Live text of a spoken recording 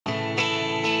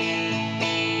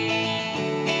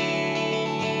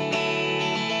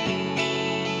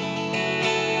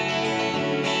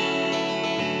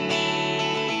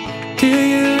Do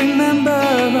you remember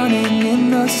running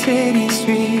in the city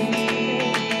streets,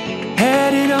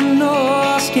 heading up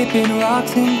north, skipping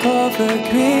rocks in Culver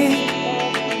Creek,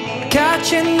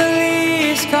 catching the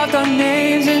leaves, carved our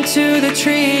names into the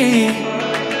tree?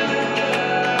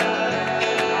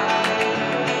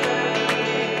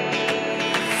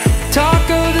 Talk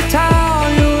of the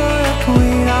town, you were a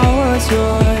queen, I was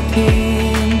your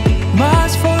king.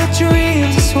 Miles full of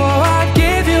dreams, I swore I'd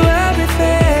give you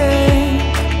everything.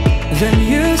 Then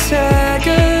you said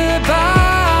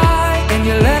goodbye, and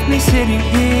you left me sitting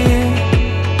here,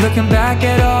 looking back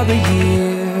at all the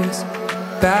years,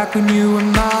 back when you were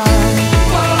mine.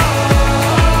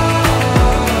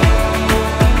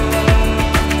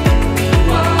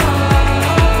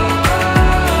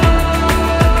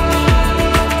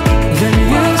 Then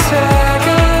you said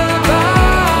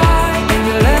goodbye, and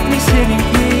you left me sitting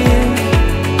here,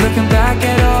 looking back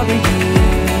at all the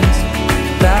years,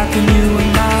 back when you were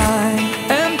mine.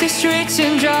 Empty streets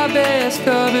and dry beds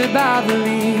covered by the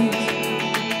leaves,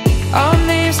 our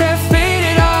names have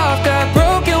faded off that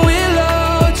broken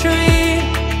willow tree.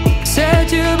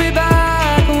 Said you'll be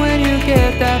back when you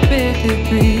get that big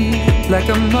degree. Like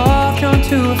a moth drawn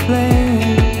to a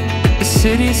flame, the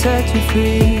city set you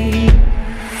free.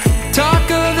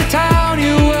 Talk of the town,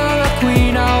 you were a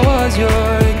queen, I was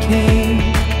your king.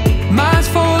 Mine's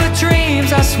full of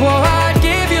dreams, I swore I'd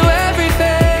give you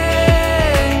everything.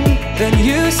 Then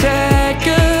you said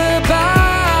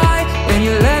goodbye, and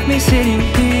you left me sitting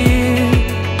here,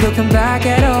 looking back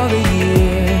at all the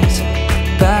years,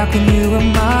 back when you were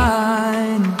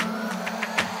mine.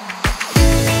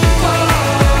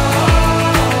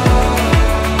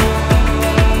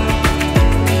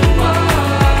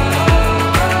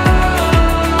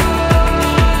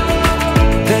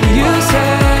 Then you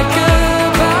said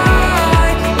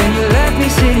goodbye, and you left me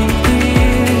sitting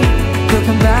here,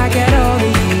 looking back at all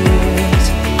the years,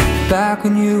 back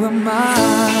when you were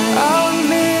mine.